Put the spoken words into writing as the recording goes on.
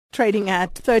Trading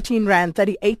at 13 Rand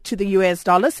 38 to the US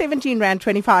dollar, 17 Rand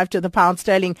 25 to the pound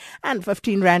sterling, and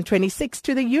 15 Rand 26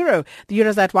 to the euro. The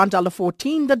euro's at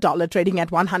 $1.14, the dollar trading at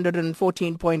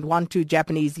 114.12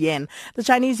 Japanese yen. The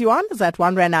Chinese yuan is at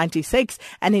 1 Rand 96,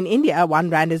 and in India, 1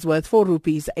 Rand is worth 4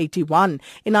 rupees 81.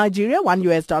 In Nigeria, 1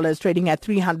 US dollar is trading at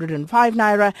 305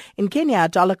 naira. In Kenya, a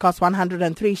dollar costs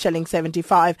 103 shilling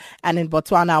 75, and in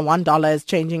Botswana, $1 is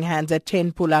changing hands at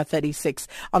 10 pula 36.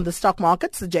 On the stock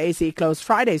markets, the JSE closed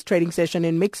Friday's trading session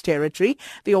in mixed territory.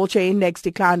 The All-Share Index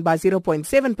declined by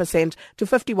 0.7% to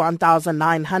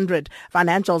 51,900.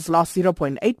 Financials lost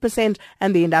 0.8%,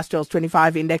 and the Industrials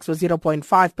 25 Index was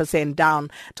 0.5% down.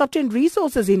 Top 10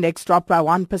 Resources Index dropped by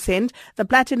 1%. The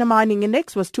Platinum Mining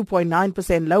Index was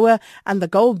 2.9% lower, and the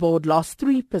Gold Board lost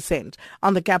 3%.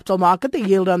 On the capital market, the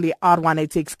yield on the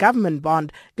R186 government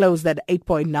bond closed at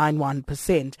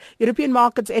 8.91%. European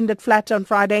markets ended flat on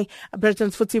Friday.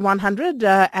 Britain's FTSE 100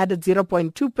 added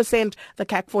 0.2%, the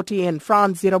CAC 40 in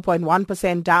France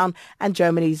 0.1% down, and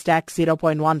Germany's DAX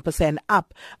 0.1%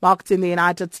 up. Markets in the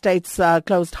United States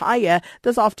closed higher.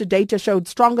 This after data showed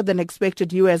stronger than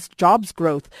expected U.S. jobs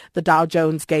growth. The Dow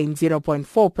Jones gained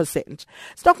 0.4%.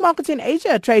 Stock markets in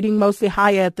Asia are trading mostly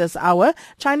higher at this hour.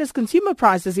 China's consumer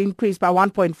prices increased by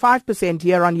 1.5%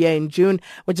 year-on-year in June,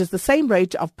 which is the same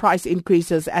rate of price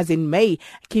increases as in May,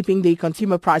 keeping the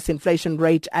consumer price inflation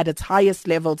rate at its highest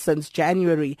level since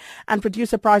January. And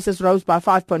producer prices rose by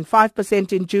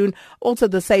 5.5% in June, also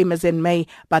the same as in May,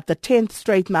 but the 10th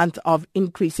straight month of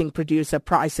increasing producer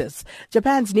prices.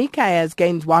 Japan's Nikkei has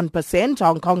gained 1%,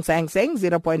 Hong Kong's Hang Seng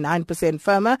 0.9%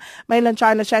 firmer, mainland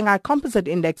China Shanghai Composite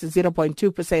Index is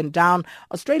 0.2% down,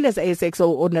 Australia's ASX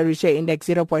All Ordinary Share Index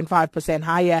 0.5%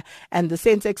 higher, and the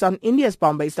Sensex on India's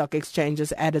Bombay Stock Exchange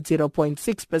has added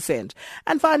 0.6%.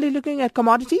 And finally, looking at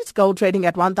commodities, gold trading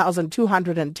at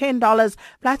 $1,210,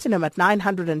 platinum at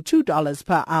 $902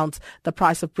 per ounce, the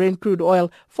price of Brent crude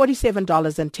oil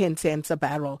 $47.10 a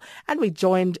barrel. And we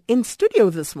joined in studio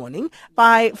this morning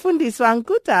by Fundiswa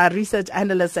Nkuta, research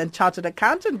analyst and chartered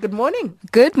accountant. Good morning.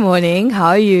 Good morning. How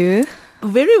are you?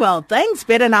 Very well, thanks.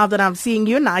 Better now that I'm seeing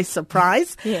you. Nice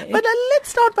surprise. Yeah. But let's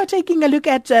start by taking a look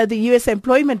at the U.S.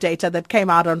 employment data that came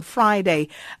out on Friday.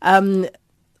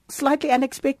 Slightly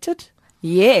unexpected.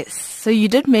 Yes. So you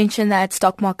did mention that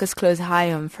stock markets closed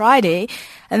high on Friday,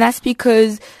 and that's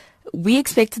because we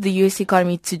expected the U.S.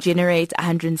 economy to generate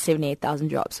 178,000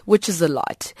 jobs, which is a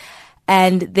lot.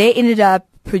 And they ended up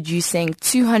producing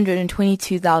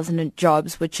 222,000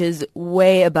 jobs, which is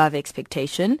way above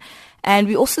expectation. And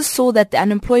we also saw that the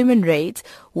unemployment rate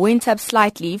went up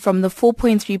slightly from the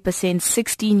 4.3%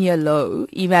 16-year low,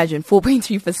 imagine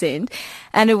 4.3%,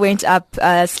 and it went up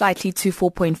slightly to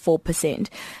 4.4%.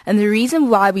 And the reason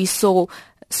why we saw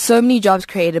so many jobs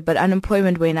created but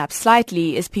unemployment went up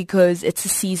slightly is because it's a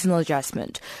seasonal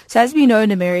adjustment. So as we know in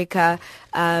America,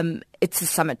 it's the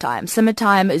summertime.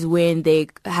 Summertime is when they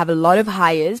have a lot of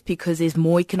hires because there's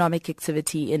more economic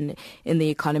activity in the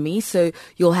economy. So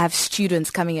you'll have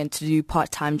students coming in to do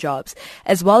part-time jobs,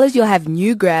 as well as you'll have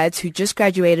new grads who just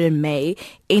graduated in May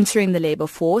entering the labor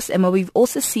force. And what we've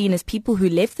also seen is people who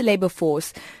left the labor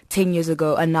force 10 years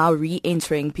ago are now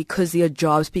re-entering because there are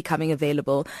jobs becoming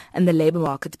available and the labor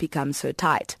markets become so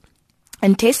tight.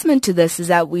 And testament to this is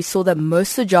that we saw that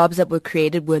most of the jobs that were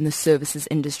created were in the services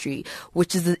industry,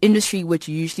 which is the industry which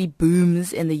usually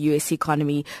booms in the U.S.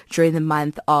 economy during the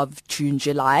month of June,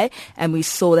 July. And we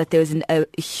saw that there was a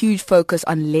huge focus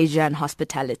on leisure and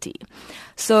hospitality.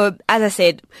 So, as I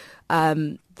said,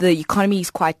 the economy is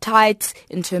quite tight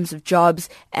in terms of jobs,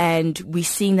 and we're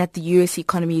seeing that the U.S.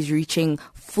 economy is reaching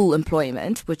full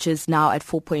employment, which is now at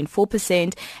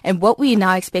 4.4%. And what we're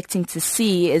now expecting to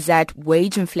see is that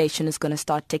wage inflation is going to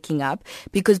start ticking up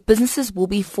because businesses will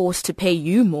be forced to pay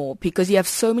you more because you have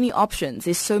so many options.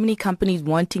 There's so many companies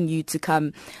wanting you to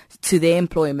come to their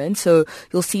employment. So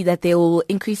you'll see that they will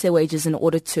increase their wages in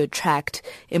order to attract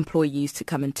employees to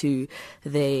come into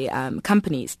their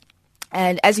companies.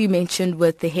 And as you mentioned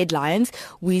with the headlines,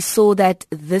 we saw that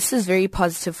this is very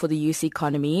positive for the U.S.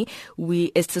 economy.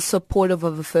 It's supportive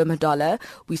of a firmer dollar.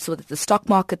 We saw that the stock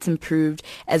markets improved,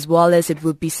 as well as it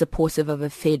would be supportive of a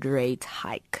Fed rate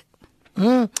hike.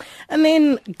 And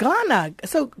then Ghana.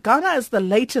 So Ghana is the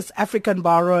latest African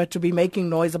borrower to be making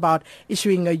noise about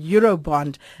issuing a Euro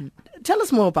bond. Tell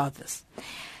us more about this.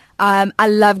 I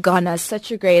love Ghana. It's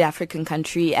such a great African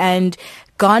country. And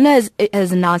Ghana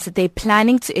has announced that they're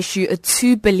planning to issue a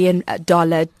 $2 billion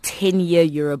 10-year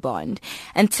Eurobond.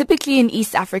 And typically in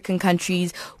East African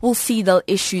countries, we'll see they'll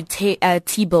issue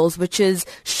T-bills, which is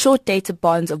short-dated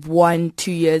bonds of 1-2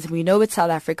 years. And we know with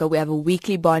South Africa, we have a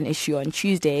weekly bond issue on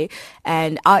Tuesday,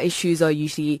 and our issues are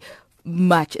usually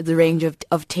much, the range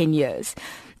of 10 years.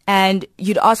 And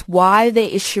you'd ask why they're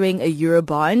issuing a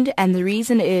Eurobond, and the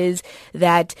reason is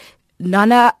that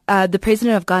the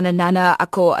president of Ghana, Nana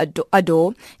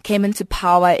Akufo-Addo, came into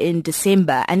power in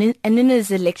December. And in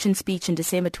his election speech in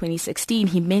December 2016,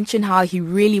 he mentioned how he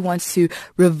really wants to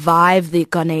revive the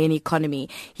Ghanaian economy.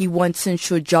 He wants to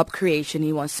ensure job creation.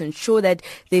 He wants to ensure that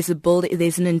there's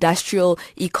an industrial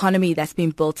economy that's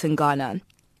been built in Ghana.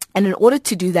 And in order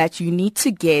to do that, you need to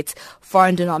get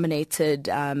foreign-denominated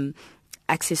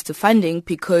access to funding,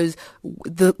 because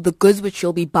the goods which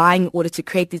you'll be buying in order to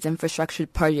create these infrastructure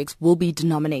projects will be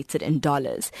denominated in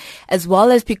dollars. As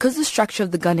well as, because the structure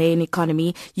of the Ghanaian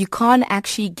economy, you can't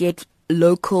actually get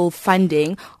local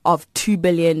funding of $2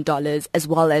 billion as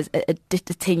well as a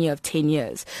tenure of 10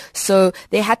 years. So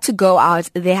they have to go out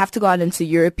into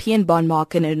European bond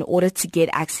market in order to get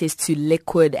access to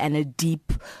liquid and a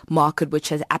deep market which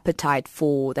has appetite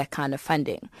for that kind of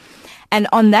funding. And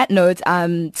on that note,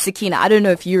 Sakina, I don't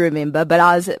know if you remember, but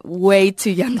I was way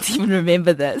too young to even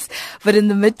remember this. But in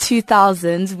the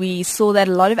mid-2000s, we saw that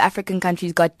a lot of African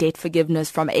countries got debt forgiveness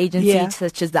from agencies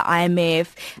such as the IMF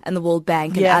and the World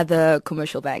Bank and other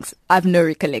commercial banks. I have no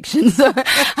recollection, so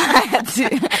I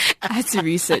had to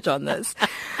research on this.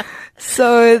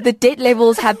 So the debt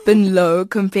levels have been low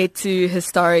compared to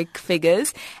historic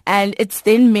figures, and it's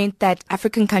then meant that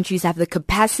African countries have the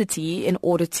capacity in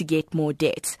order to get more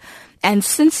debt. And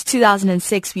since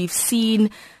 2006, we've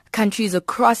seen countries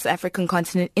across the African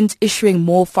continent issuing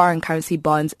more foreign currency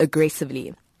bonds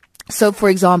aggressively. So, for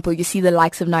example, you see the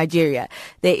likes of Nigeria.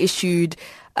 They issued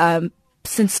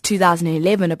since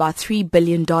 2011 about $3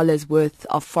 billion worth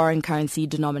of foreign currency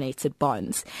denominated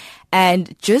bonds.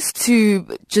 And just to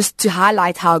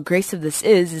highlight how aggressive this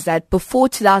is that before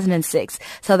 2006,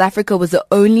 South Africa was the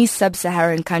only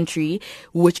sub-Saharan country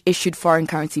which issued foreign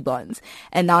currency bonds.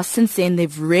 And now since then, they've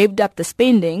revved up the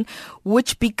spending,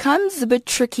 which becomes a bit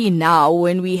tricky now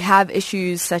when we have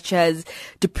issues such as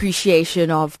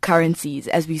depreciation of currencies,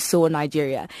 as we saw in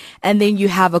Nigeria. And then you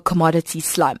have a commodity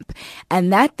slump.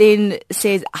 And that then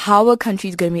says, how are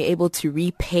countries going to be able to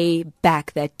repay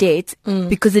back that debt?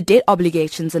 Because the debt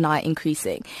obligations are now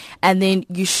increasing. And then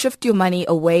you shift your money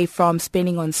away from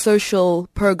spending on social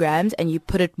programs and you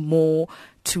put it more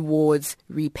towards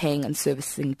repaying and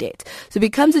servicing debt. So it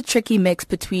becomes a tricky mix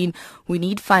between we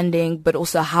need funding, but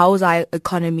also how is our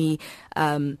economy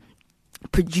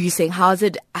producing? How's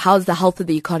the health of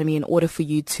the economy in order for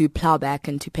you to plow back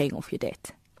into paying off your debt?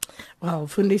 Well,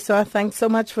 Fundiswa, thanks so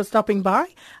much for stopping by.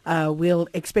 We'll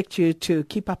expect you to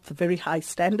keep up the very high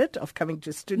standard of coming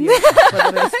to studio for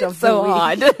the rest of the week.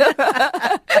 Hard.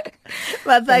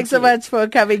 But thanks so much for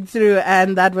coming through.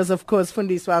 And that was, of course,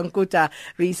 Fundiswa Nkuta,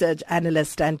 research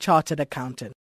analyst and chartered accountant.